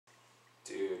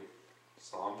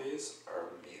zombies are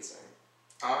amazing.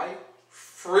 I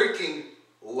freaking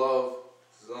love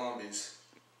zombies.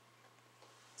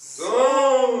 Zombies!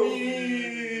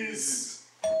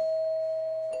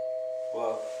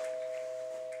 Well,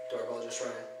 doorbell just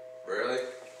rang. Really?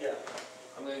 Yeah.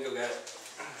 I'm gonna go get it.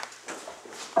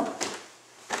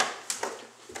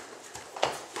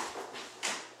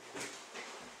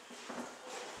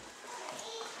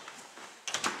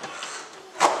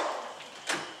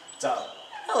 What's up?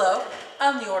 Hello,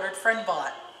 I'm the ordered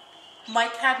Friendbot.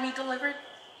 Mike had me delivered?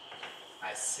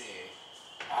 I see.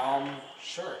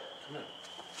 Sure. Come in.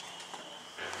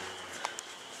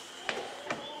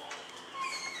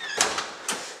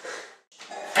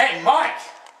 Hey, Mike!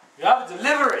 You have a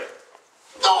delivery!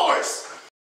 Noise!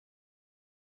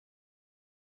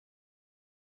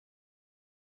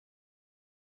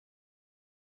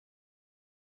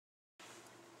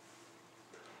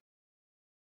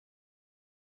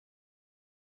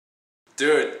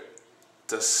 Dude,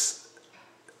 this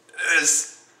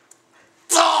is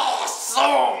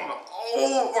awesome!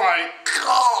 Oh my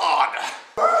god!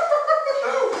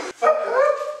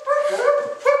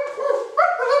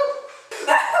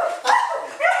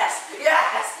 Yes!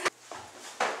 Yes!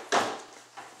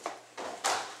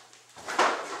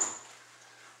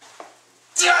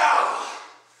 Yeah!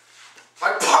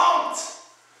 I'm pumped!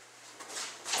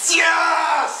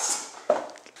 Yes!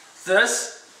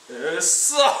 This is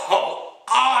so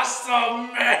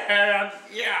awesome, man!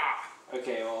 Yeah!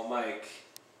 Okay, well, Mike,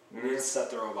 we need to set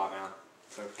the robot, man.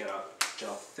 So get up.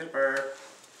 Chill. Super.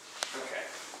 Okay.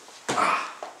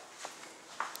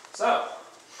 So,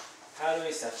 how do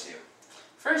we set you?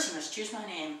 First, you must choose my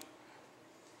name.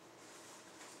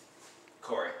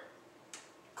 Corey.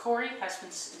 Corey has been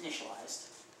initialized.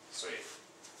 Sweet.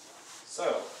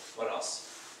 So, what else?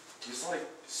 He's like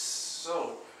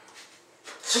so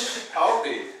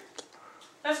healthy.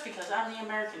 That's because I'm the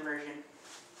American version.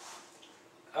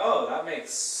 Oh, that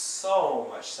makes so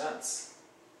much sense.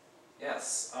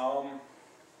 Yes,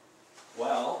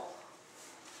 well,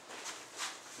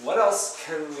 what else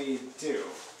can we do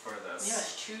for this? You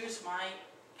must choose my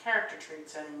character trait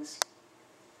settings.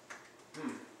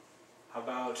 How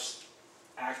about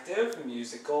active,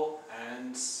 musical,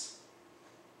 and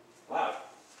loud?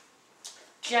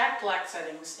 Jack Black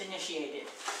settings initiated.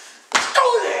 Let's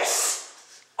do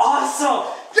this! Awesome!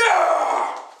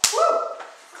 Yeah! Woo!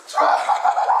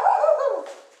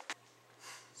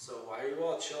 So why are you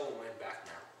all chill and laying back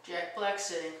now? Jack Black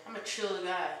setting. I'm a chill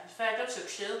guy. In fact, I'm so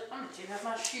chill, I'm gonna take off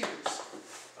my shoes.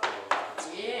 Oh, that's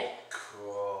Yeah.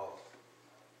 cool.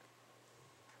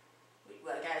 Wait,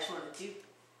 what guys want to do?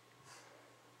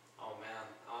 Oh man,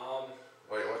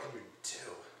 Wait, what can you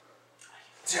do?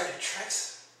 Do you have any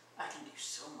tricks? I can do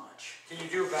so much. can you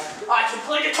do a back? I can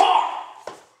play guitar!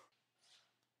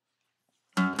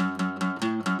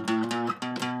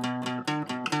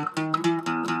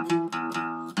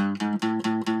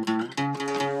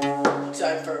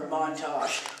 Time for a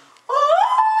montage.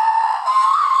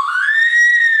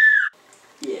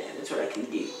 Yeah, that's what I can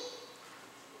do.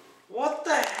 What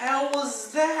the hell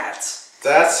was that?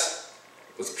 That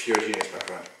was pure genius, my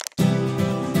friend.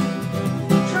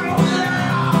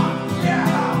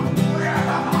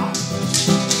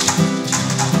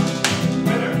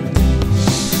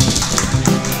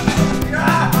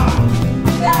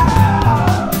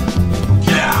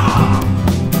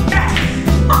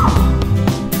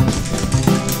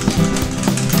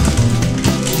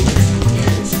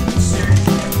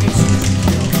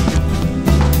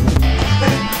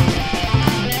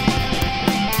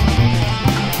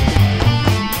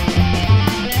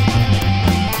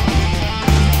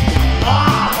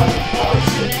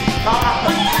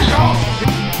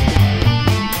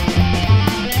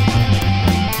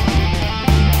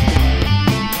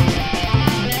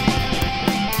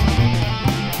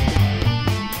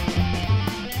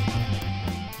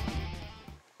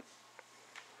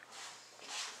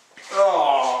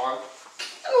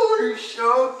 Oh, you're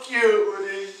so cute when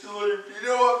you sleep. You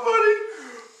know what, buddy?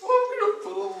 I'm gonna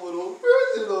put a little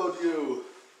present on you.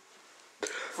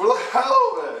 For the hell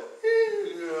of it. Here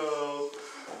you go.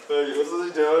 Hey, what's he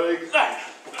doing? What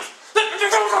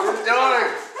are you doing?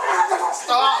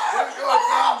 Stop! What are you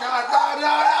doing?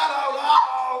 No!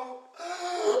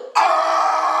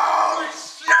 Oh,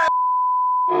 shit!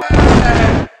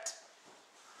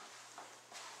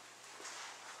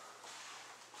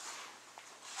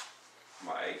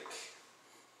 Mike,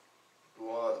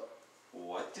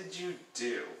 what did you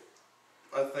do?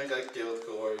 I think I killed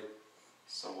Corey.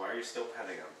 So why are you still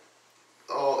petting him?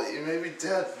 Oh, he may be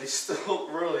dead, but he's still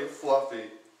really fluffy.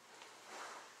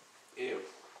 Ew.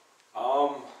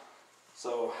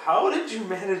 So how did you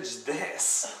manage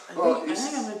this? I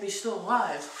think I might be still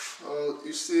alive. Well,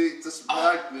 you see, this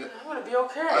magnet, I'm gonna be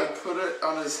okay. I put it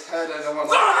on his head and I went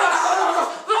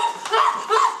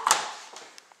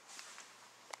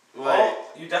Well,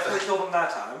 you definitely killed him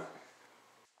that time.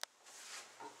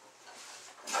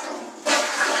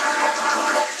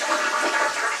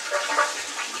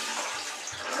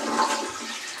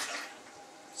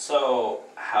 So,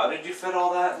 how did you fit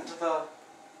all that into the...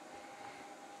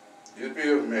 You'd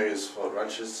be amazed what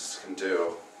wrenches can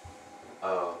do.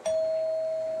 Oh,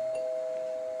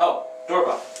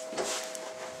 doorbell.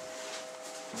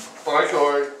 Bye,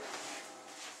 Corey.